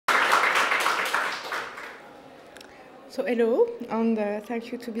So hello, and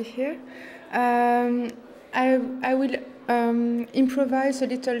thank you to be here. I will improvise a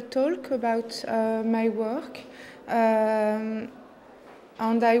little talk about my work, and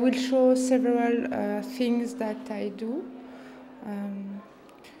I will show several things that I do.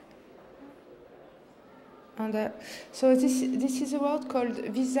 So this is a word called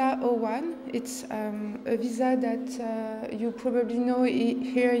Visa 01. It's a visa that you probably know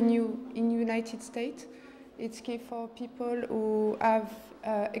here in United States. It's key for people who have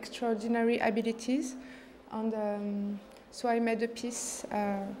extraordinary abilities, and so I made a piece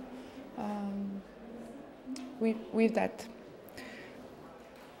with that.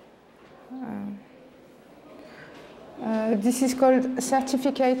 This is called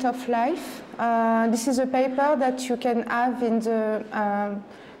Certificate of Life. This is a paper that you can have in the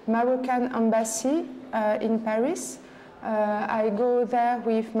Moroccan embassy in Paris. I go there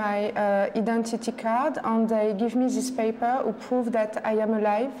with my identity card, and they give me this paper to prove that I am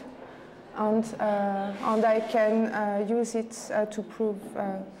alive, and I can use it to prove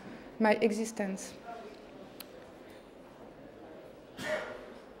my existence.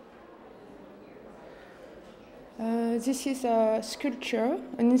 This is a sculpture,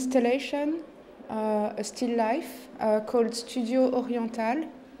 an installation, a still life called Studio Oriental,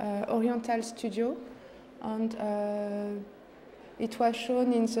 Oriental Studio, and it was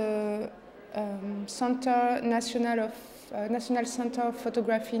shown in the National Center of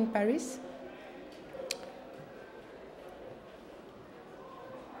Photography in Paris.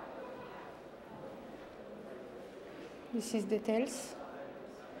 This is details.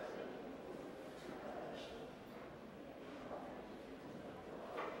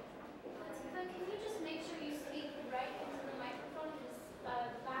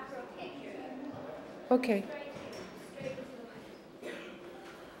 Okay.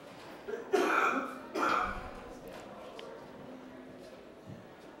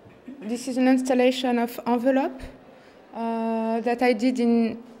 This is an installation of envelope that I did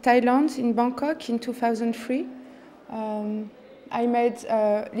in Thailand, in Bangkok, in 2003. I made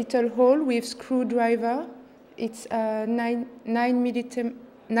a little hole with screwdriver. It's a 9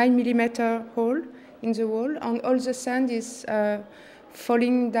 millimeter hole in the wall, and all the sand is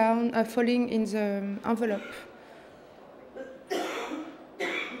falling in the envelope.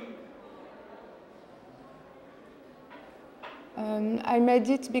 I made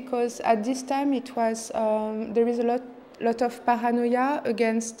it because at this time it was there is a lot of paranoia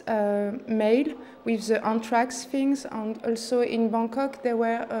against male with the anthrax things, and also in Bangkok there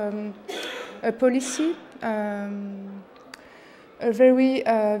were a policy. A very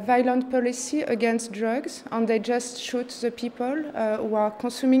violent policy against drugs, and they just shoot the people who are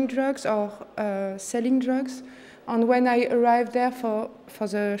consuming drugs or selling drugs. And when I arrived there for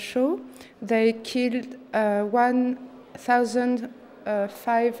the show, they killed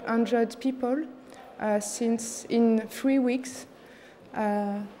 1,500 people since in 3 weeks.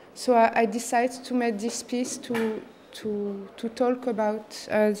 So I decided to make this piece to talk about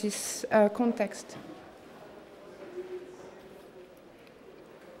this context.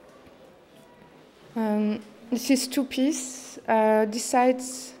 This is two pieces,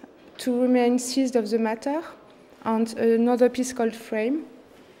 decides to remain seized of the matter, and another piece called Frame.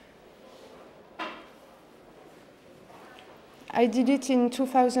 I did it in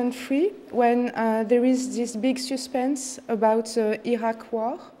 2003 when there is this big suspense about the Iraq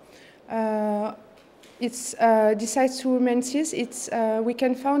war. It decides to remain seized. We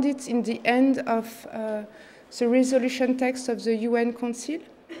can find it in the end of the resolution text of the UN Council.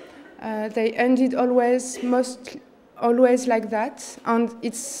 They ended always like that, and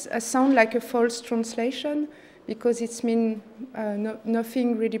it's a sound like a false translation because it's mean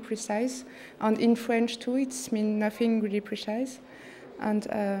nothing really precise, and in French too it's mean nothing really precise, and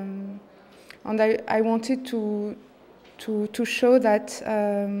I wanted to show that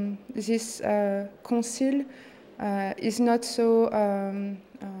this council is not so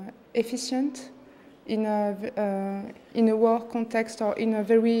efficient in a war context or in a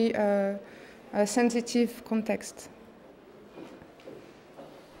very sensitive context.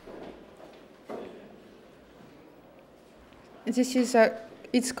 This is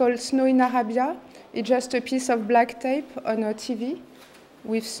it's called Snow in Arabia. It's just a piece of black tape on a TV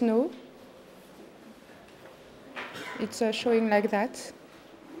with snow. It's showing like that.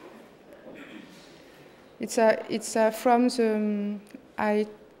 It's from the I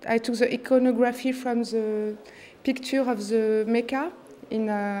took the iconography from the picture of the Mecca in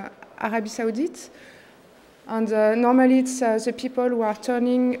Arabia Saudite. And normally it's the people who are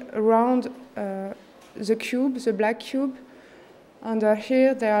turning around the cube, the black cube, And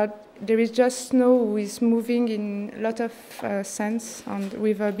here there is just snow who is moving in a lot of sense and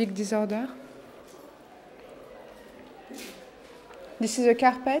with a big disorder. This is a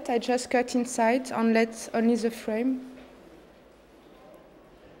carpet I just cut inside and let only the frame.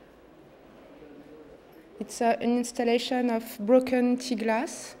 It's an installation of broken tea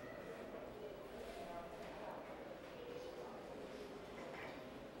glass.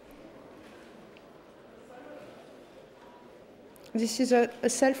 This is a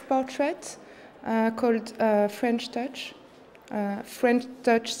self-portrait called French Touch, French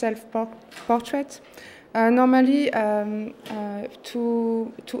Touch self-portrait. Normally,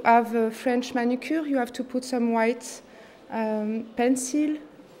 to have a French manicure, you have to put some white pencil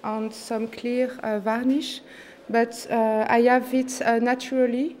and some clear varnish, but I have it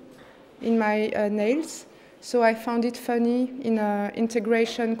naturally in my nails, so I found it funny in an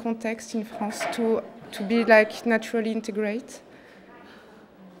integration context in France to be like naturally integrate.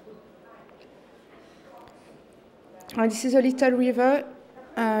 This is a little river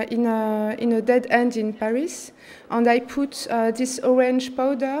in a dead end in Paris, and I put this orange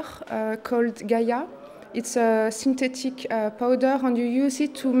powder called Gaia. It's a synthetic powder, and you use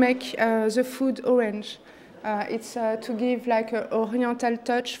it to make the food orange. It's to give like an oriental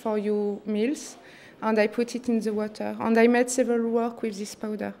touch for your meals, and I put it in the water. And I made several work with this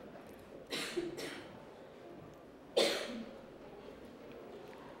powder.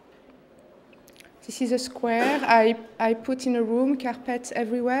 This is a square I put in a room, carpets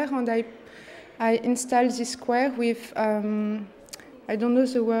everywhere, and I installed this square with, I don't know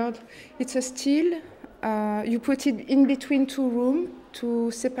the word, it's a steel. You put it in between two rooms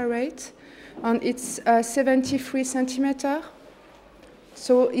to separate, and it's 73 centimeters.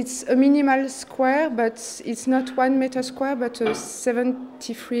 So it's a minimal square, but it's not 1 meter square, but a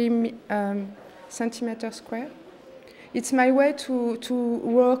 73 centimeter square. It's my way to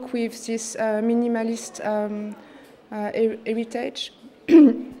work with this minimalist heritage,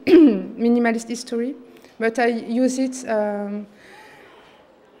 minimalist history, but I use it.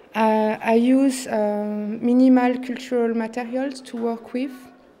 I use minimal cultural materials to work with,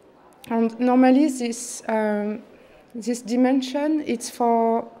 and normally this dimension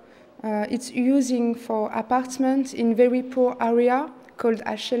it's using for apartments in very poor area called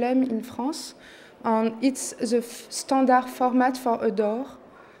HLM in France. It's the standard format for a door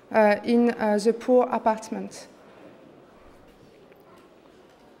in the poor apartment.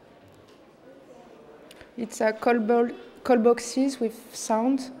 It's a call boxes with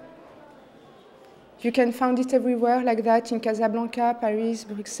sound. You can find it everywhere like that in Casablanca, Paris,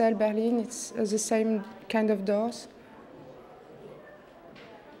 Bruxelles, Berlin. It's the same kind of doors.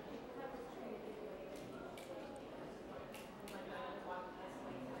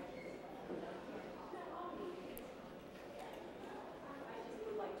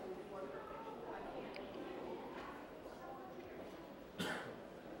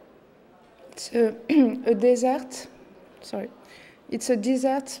 It's a desert, sorry. It's a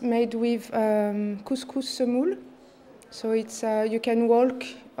dessert made with couscous semoule. So it's you can walk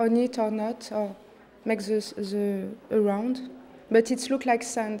on it or not, or make the around. But it looks like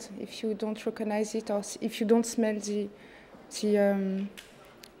sand if you don't recognize it or if you don't smell the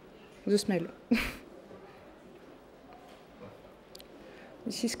smell.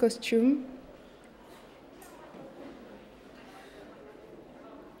 This is costume.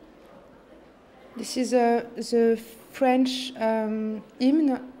 This is the French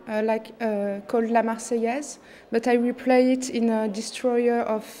hymn called La Marseillaise, but I replay it in a destroyer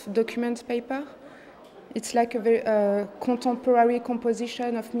of document paper. It's like a very contemporary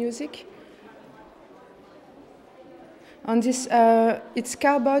composition of music. And this, it's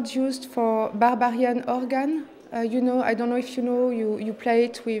cardboard used for barbarian organ. You know, I don't know if you know, you play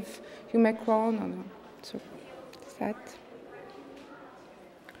it with, you make one, or no. So that.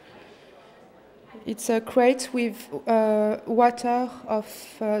 It's a crate with the water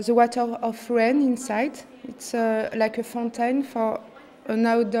of rain inside. It's like a fountain for an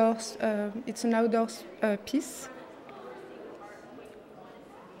outdoors. It's an outdoors piece.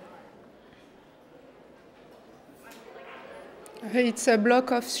 It's a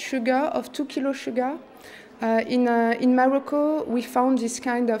block of sugar, of 2 kilo sugar. In Morocco, we found this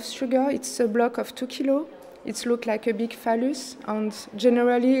kind of sugar. It's a block of 2 kilo. It looks like a big phallus, and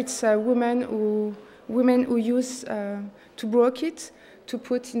generally it's women who use to broke it, to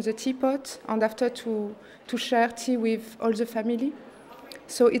put in the teapot, and after to share tea with all the family.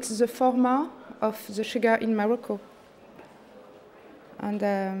 So it's the format of the sugar in Morocco.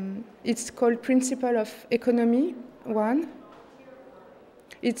 And it's called Principle of Economy 1.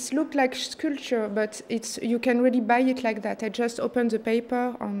 It looked like sculpture, but you can really buy it like that. I just opened the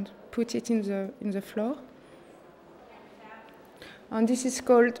paper and put it in the floor. And this is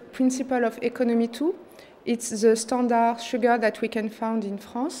called Principle of Economy 2. It's the standard sugar that we can find in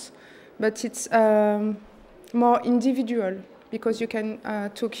France, but it's more individual because you can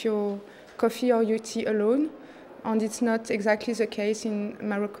take your coffee or your tea alone, and it's not exactly the case in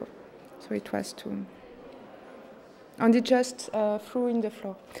Morocco. So it was too. And it just threw in the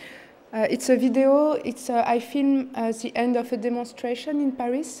floor. It's a video. I filmed the end of a demonstration in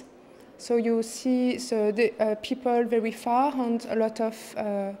Paris. So you see the people very far and a lot of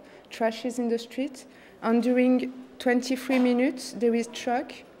trashes in the street. And during 23 minutes, there is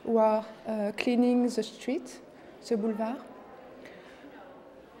truck who are cleaning the street, the boulevard.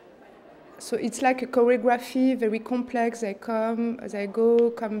 So it's like a choreography, very complex. They come, they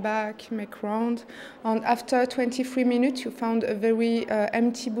go, come back, make round. And after 23 minutes, you found a very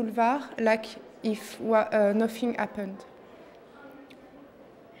empty boulevard, like if nothing happened.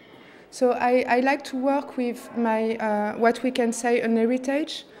 So I like to work with my, what we can say, an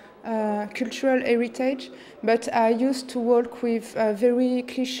heritage, cultural heritage, but I used to work with very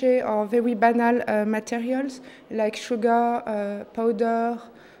cliché or very banal materials, like sugar, powder,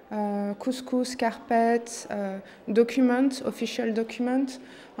 couscous, carpet, document, official document.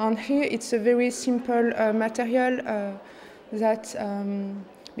 And here it's a very simple material that,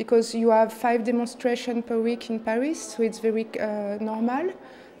 because you have 5 demonstrations per week in Paris, so it's very normal.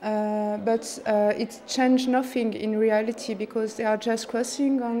 But it changed nothing in reality because they are just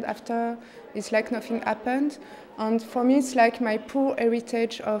crossing and after it's like nothing happened. And for me it's like my poor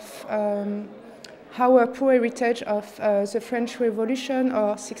heritage of our poor heritage of the French Revolution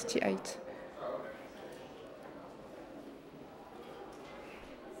or 68.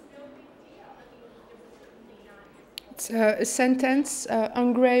 It's a sentence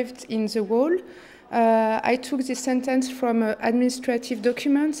engraved in the wall. I took this sentence from administrative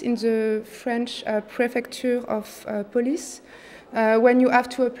documents in the French prefecture of police. When you have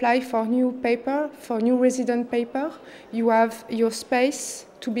to apply for new paper, for new resident paper, you have your space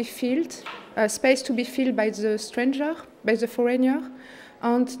to be filled, space to be filled by the stranger, by the foreigner,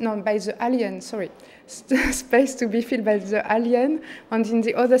 and no, by the alien, sorry. Space to be filled by the alien, and in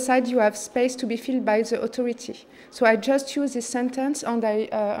the other side you have space to be filled by the authority. So I just use this sentence and I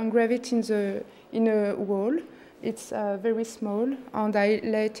engrave it in a wall. It's very small, and I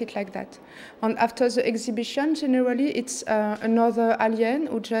let it like that. And after the exhibition, generally, it's another alien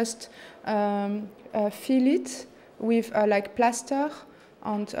who just fill it with like plaster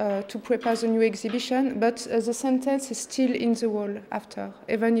and to prepare the new exhibition. But the sentence is still in the wall after,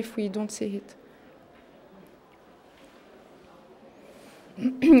 even if we don't see it.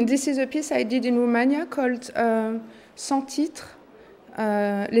 This is a piece I did in Romania called Sans titre,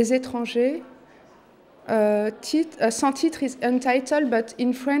 Les étrangers. Sans titre is untitled, but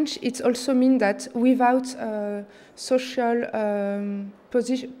in French it also means that without social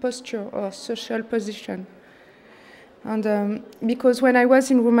posture or social position. And because when I was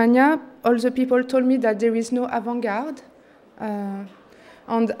in Romania, all the people told me that there is no avant-garde,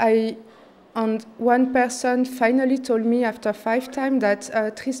 and one person finally told me after 5 times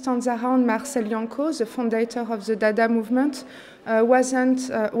that Tristan Tzara and Marcel Janco, the founder of the Dada movement,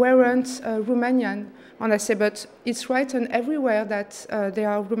 weren't Romanian. And I say, but it's written everywhere that they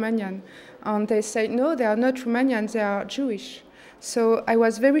are Romanian. And they say, no, they are not Romanian, they are Jewish. So I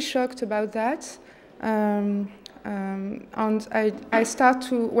was very shocked about that. And I start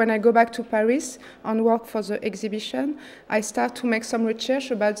to, when I go back to Paris and work for the exhibition, I start to make some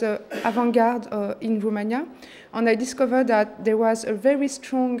research about the avant-garde in Romania. And I discovered that there was a very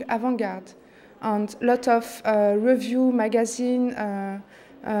strong avant-garde. And a lot of review, magazine,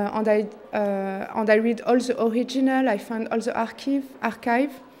 and I read all the original, I find all the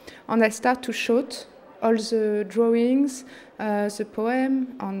archive, and I start to shoot all the drawings, the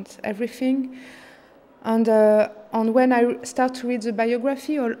poem, and everything. And when I start to read the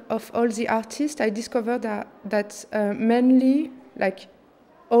biography of all the artists, I discovered that mainly, like,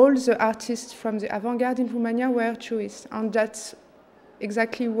 all the artists from the avant-garde in Romania were Jewish. And that's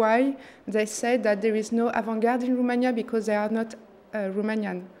exactly why they said that there is no avant-garde in Romania, because they are not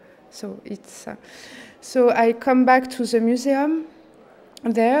Romanian. So it's so I come back to the museum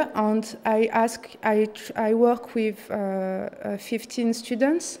there, and I work with 15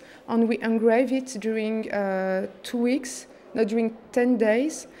 students, and we engrave it during 2 weeks, no, during 10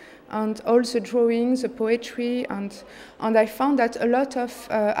 days, and all the drawings, the poetry, and I found that a lot of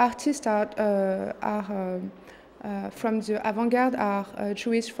artists are from the avant-garde are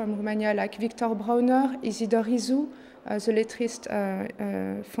Jewish from Romania, like Victor Brauner, Isidor Izu, the letrist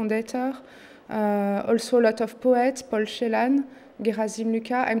founder. Also a lot of poets, Paul Celan, Gerasim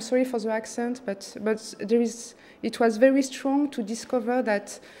Luca. I'm sorry for the accent, but it was very strong to discover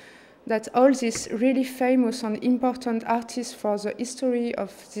that all these really famous and important artists for the history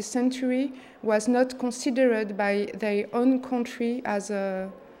of this century was not considered by their own country as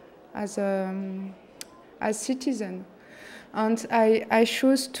citizen. And I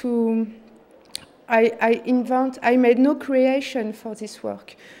chose to, I made no creation for this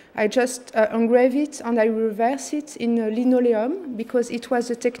work. I just engrave it and I reverse it in linoleum because it was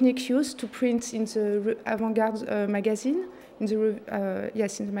a technique used to print in the Avant-Garde magazine, in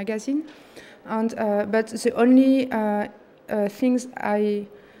the magazine. And but the only things I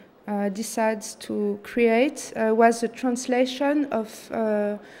decided to create was the translation of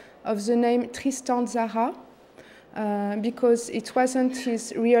the name Tristan Tzara. Because it wasn't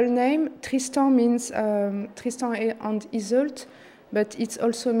his real name. Tristan means Tristan and Iseult, but it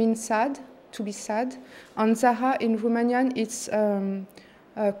also means sad, to be sad. And Zara in Romanian, it's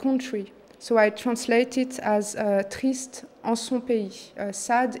country. So I translate it as triste en son pays.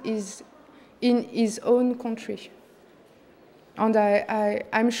 Sad is in his own country. And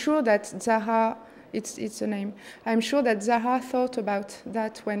I'm sure that Zara, it's a name. I'm sure that Zara thought about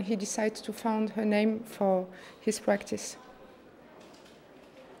that when he decided to found her name for his practice.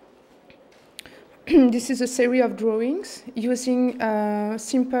 This is a series of drawings using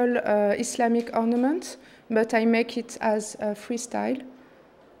simple Islamic ornaments, but I make it as a freestyle.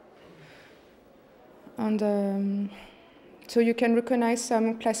 And so you can recognize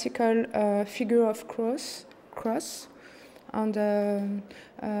some classical figure of cross. And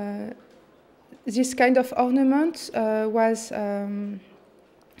this kind of ornament was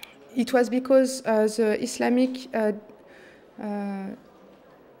because the Islamic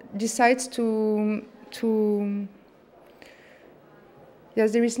decides to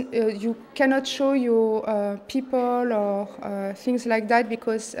yes, there is you cannot show your people or things like that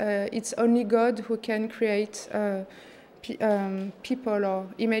because it's only God who can create people or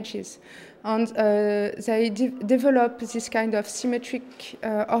images. And they develop this kind of symmetric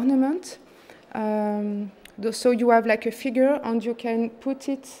ornament. So you have like a figure and you can put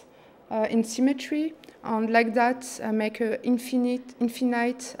it in symmetry and like that make an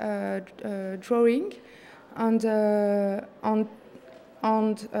infinite drawing. And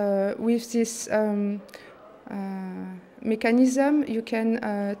with this mechanism you can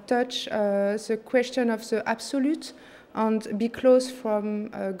touch the question of the absolute and be close from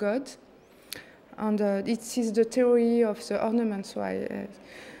God. And it is the theory of the ornament. So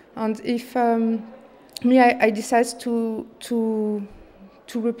and if I decide to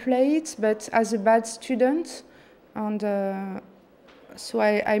replay it, but as a bad student, and so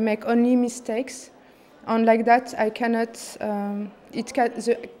I make only mistakes, and like that I cannot.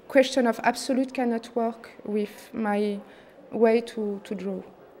 The question of absolute cannot work with my way to draw.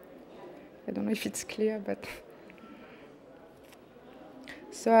 I don't know if it's clear, but.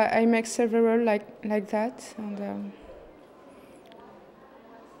 So I make several like that, and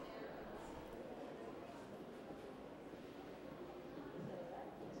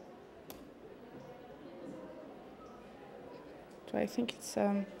so I think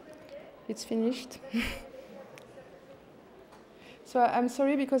it's finished. So I'm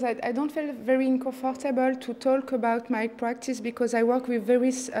sorry because I don't feel very uncomfortable to talk about my practice because I work with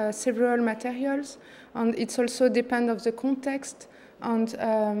several materials, and it's also depend of the context. And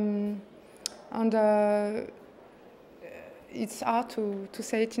it's hard to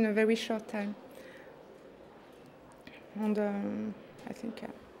say it in a very short time. And I think,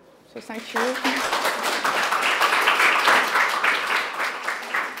 so thank you.